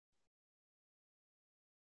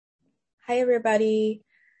Hi, everybody.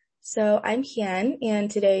 So I'm Hien,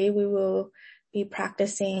 and today we will be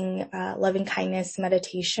practicing loving kindness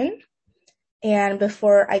meditation. And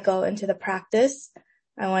before I go into the practice,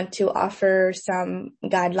 I want to offer some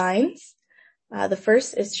guidelines. The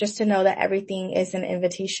first is just to know that everything is an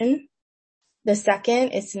invitation. The second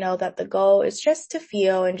is to know that the goal is just to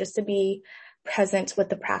feel and just to be present with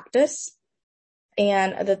the practice.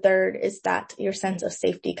 And the third is that your sense of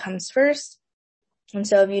safety comes first. And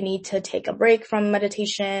so if you need to take a break from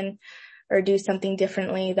meditation or do something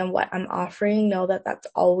differently than what I'm offering, know that that's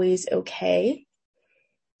always okay.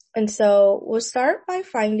 And so we'll start by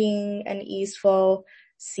finding an easeful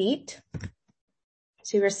seat.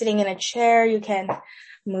 So if you're sitting in a chair, you can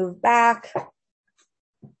move back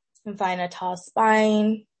and find a tall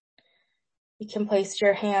spine. You can place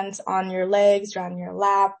your hands on your legs or on your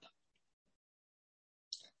lap.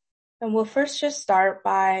 And we'll first just start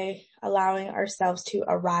by allowing ourselves to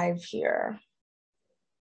arrive here.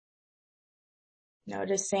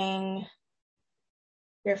 Noticing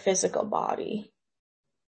your physical body.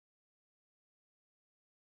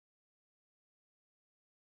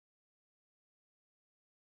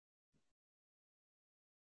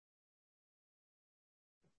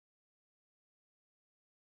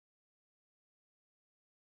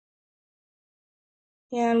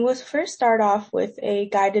 And we'll first start off with a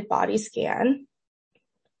guided body scan.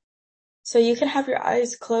 So you can have your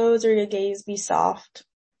eyes closed or your gaze be soft.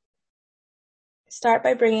 Start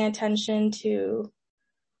by bringing attention to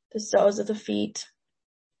the soles of the feet,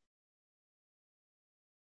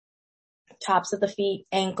 tops of the feet,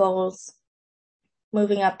 ankles,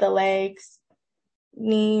 moving up the legs,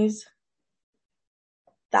 knees,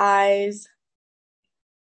 thighs,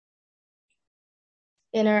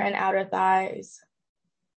 inner and outer thighs.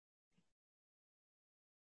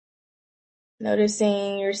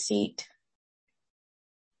 Noticing your seat,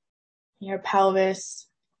 your pelvis,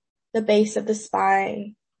 the base of the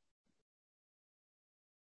spine.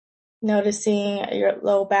 Noticing your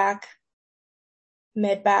low back,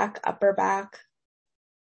 mid back, upper back.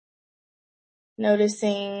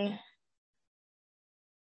 Noticing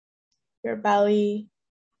your belly.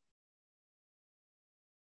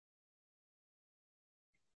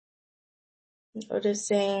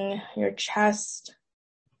 Noticing your chest,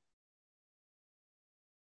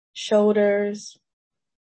 shoulders,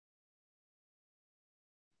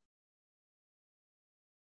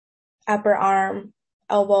 upper arm,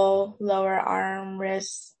 elbow, lower arm,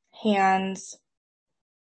 wrists, hands,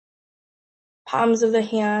 palms of the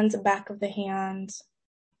hands, back of the hands.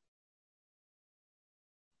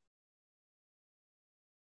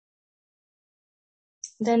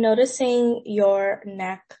 Then noticing your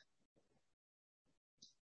neck,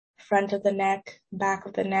 front of the neck, back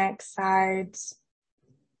of the neck, sides.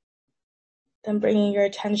 Then bringing your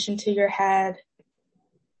attention to your head,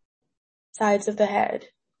 sides of the head,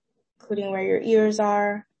 including where your ears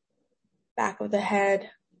are, back of the head,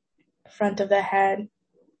 front of the head,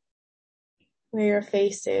 where your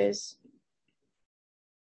face is.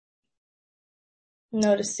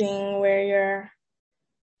 Noticing where your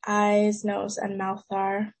eyes, nose, and mouth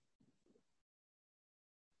are.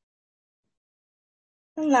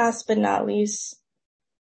 And last but not least,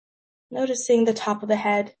 noticing the top of the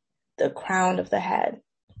head, the crown of the head.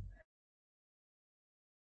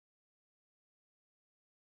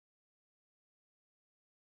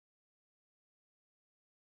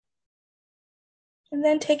 And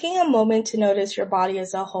then taking a moment to notice your body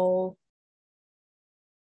as a whole.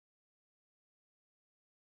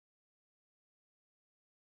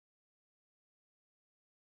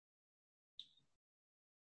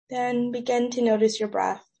 Then begin to notice your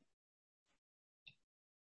breath.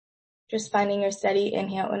 Just finding your steady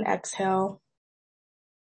inhale and exhale.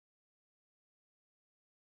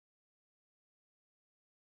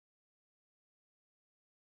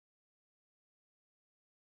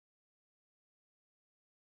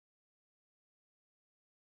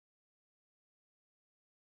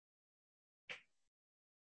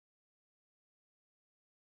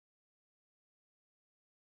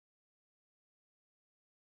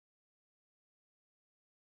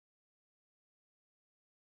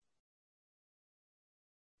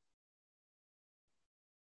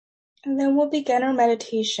 And then we'll begin our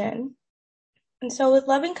meditation. And so with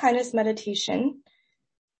loving kindness meditation,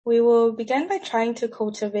 we will begin by trying to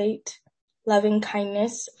cultivate loving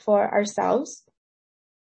kindness for ourselves.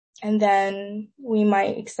 And then we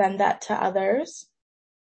might extend that to others.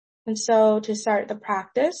 And so to start the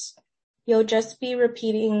practice, you'll just be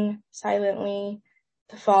repeating silently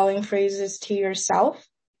the following phrases to yourself.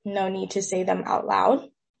 No need to say them out loud.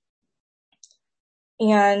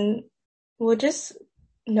 And we'll just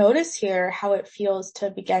notice here how it feels to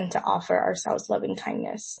begin to offer ourselves loving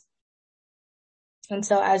kindness. And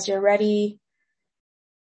so as you're ready,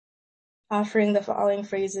 offering the following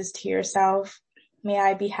phrases to yourself: may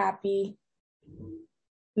I be happy,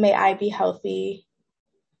 may I be healthy,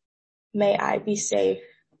 may I be safe,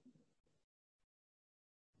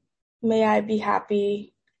 may I be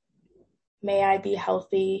happy, may I be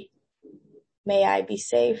healthy, may I be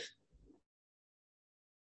safe.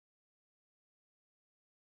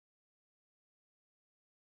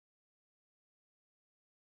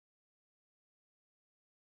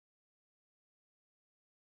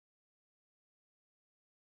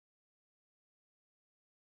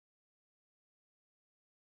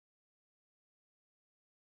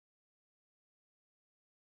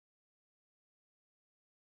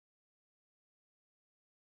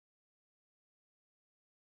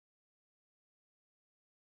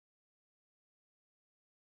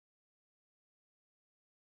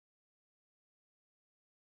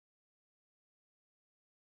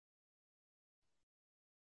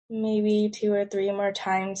 Maybe 2 or 3 more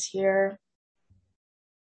times here,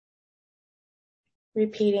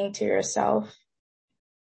 repeating to yourself: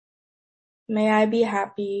 may I be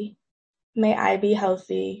happy, may I be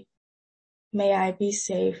healthy, may I be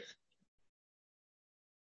safe,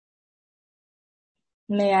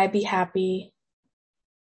 may I be happy,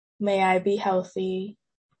 may I be healthy,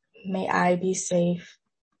 may I be safe.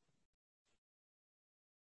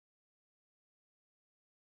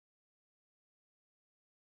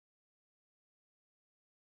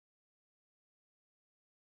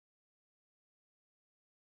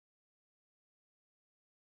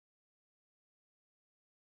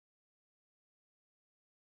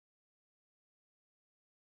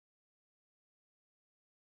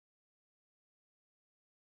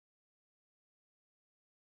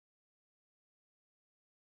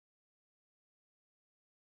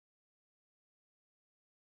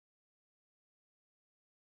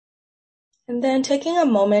 And then taking a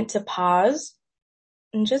moment to pause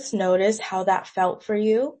and just notice how that felt for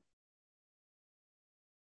you.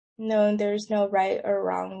 Knowing there's no right or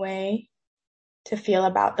wrong way to feel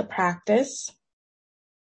about the practice.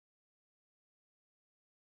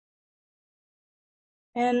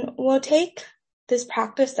 And we'll take this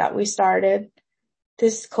practice that we started,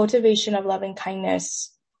 this cultivation of loving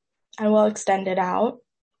kindness, and we'll extend it out.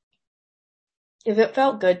 If it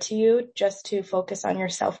felt good to you just to focus on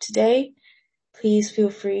yourself today, please feel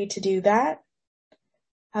free to do that.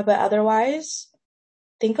 But otherwise,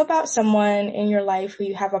 think about someone in your life who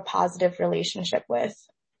you have a positive relationship with.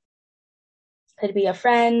 Could be a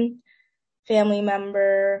friend, family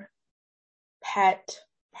member, pet,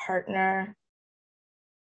 partner.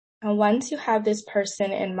 And once you have this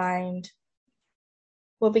person in mind,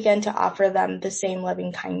 we'll begin to offer them the same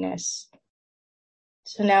loving kindness.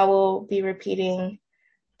 So now we'll be repeating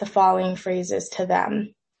the following phrases to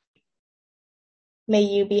them. May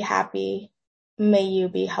you be happy. May you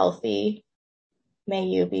be healthy. May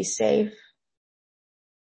you be safe.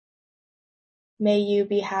 May you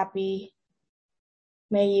be happy.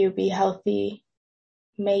 May you be healthy.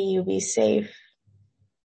 May you be safe.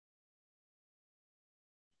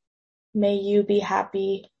 May you be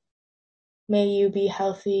happy. May you be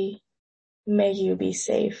healthy. May you be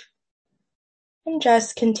safe. And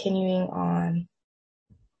just continuing on.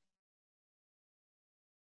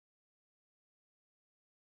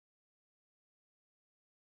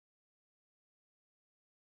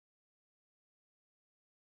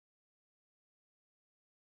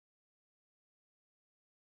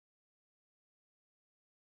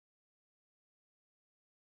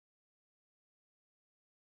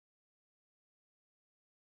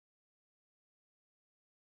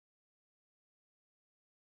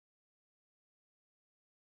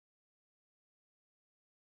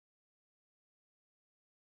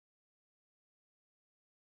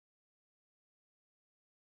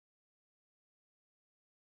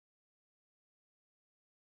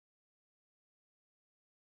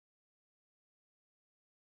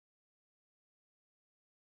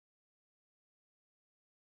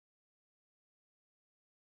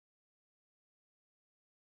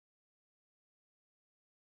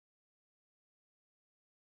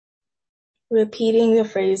 Repeating the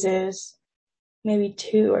phrases maybe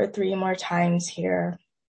 2 or 3 more times here.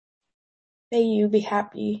 May you be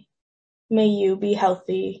happy. May you be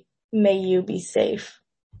healthy. May you be safe.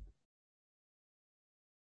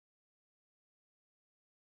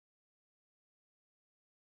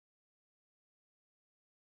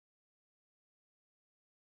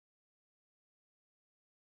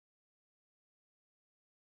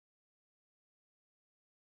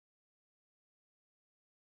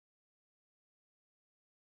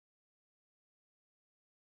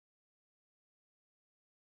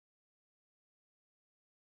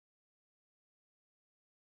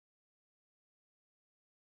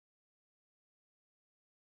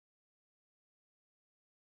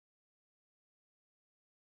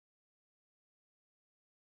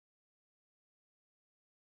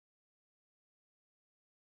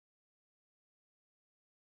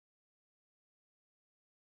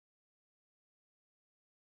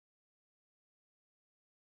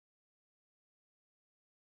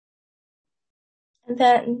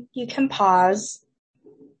 Then you can pause.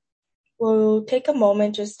 We'll take a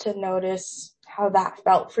moment just to notice how that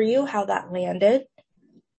felt for you, how that landed,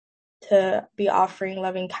 to be offering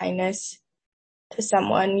loving kindness to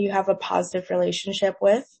someone you have a positive relationship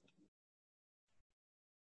with.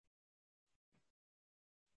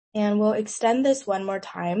 And we'll extend this one more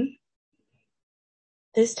time.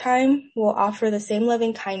 This time, we'll offer the same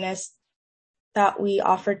loving kindness that we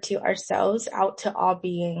offered to ourselves out to all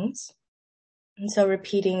beings. And so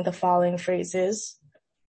repeating the following phrases.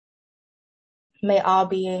 May all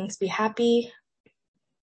beings be happy.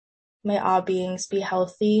 May all beings be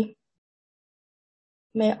healthy.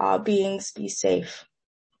 May all beings be safe.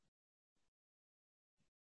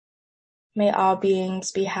 May all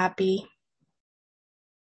beings be happy.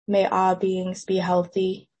 May all beings be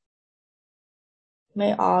healthy.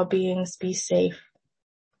 May all beings be safe.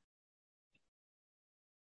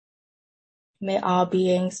 May all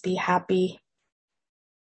beings be happy.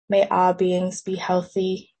 May all beings be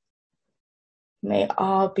healthy. May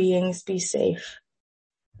all beings be safe.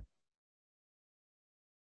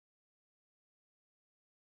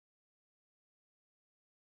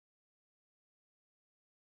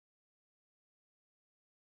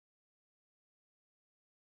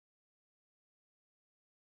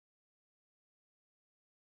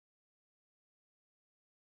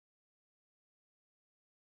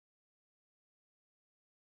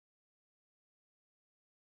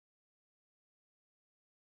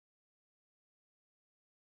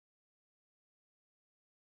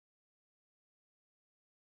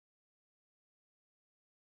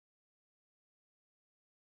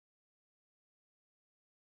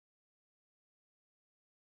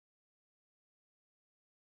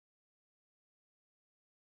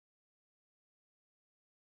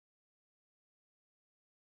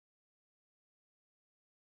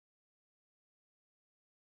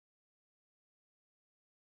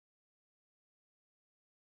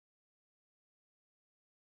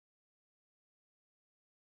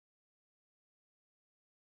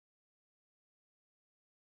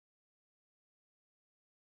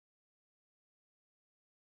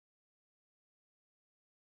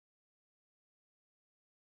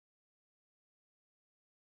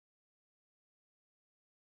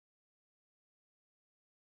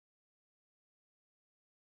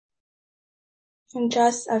 And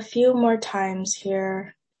just a few more times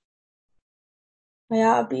here. May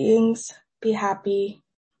all beings be happy.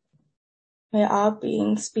 May all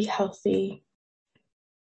beings be healthy.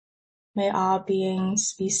 May all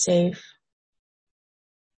beings be safe.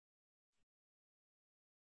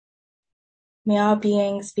 May all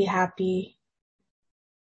beings be happy.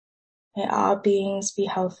 May all beings be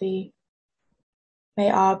healthy.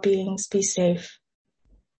 May all beings be safe.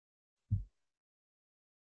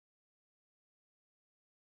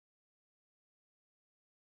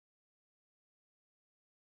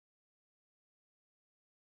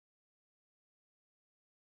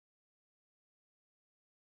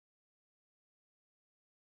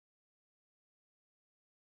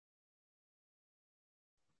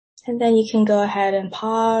 And then you can go ahead and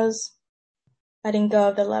pause, letting go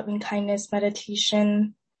of the loving kindness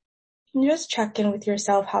meditation, and just check in with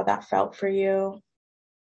yourself how that felt for you.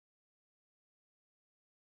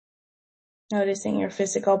 Noticing your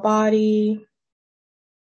physical body,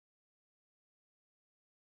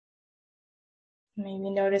 maybe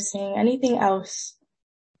noticing anything else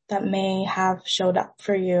that may have showed up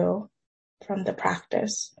for you from the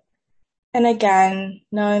practice. And again,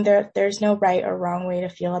 knowing that there's no right or wrong way to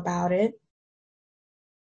feel about it.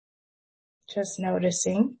 Just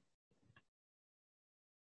noticing.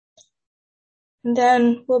 And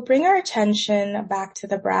then we'll bring our attention back to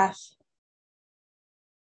the breath,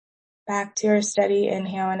 back to your steady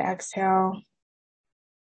inhale and exhale.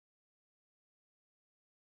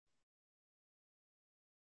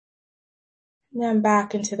 And then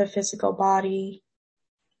back into the physical body.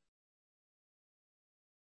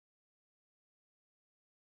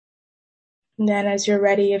 And then as you're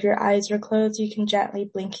ready, if your eyes are closed, you can gently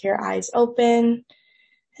blink your eyes open.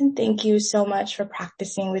 And thank you so much for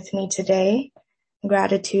practicing with me today.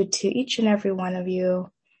 Gratitude to each and every one of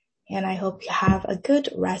you. And I hope you have a good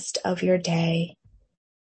rest of your day.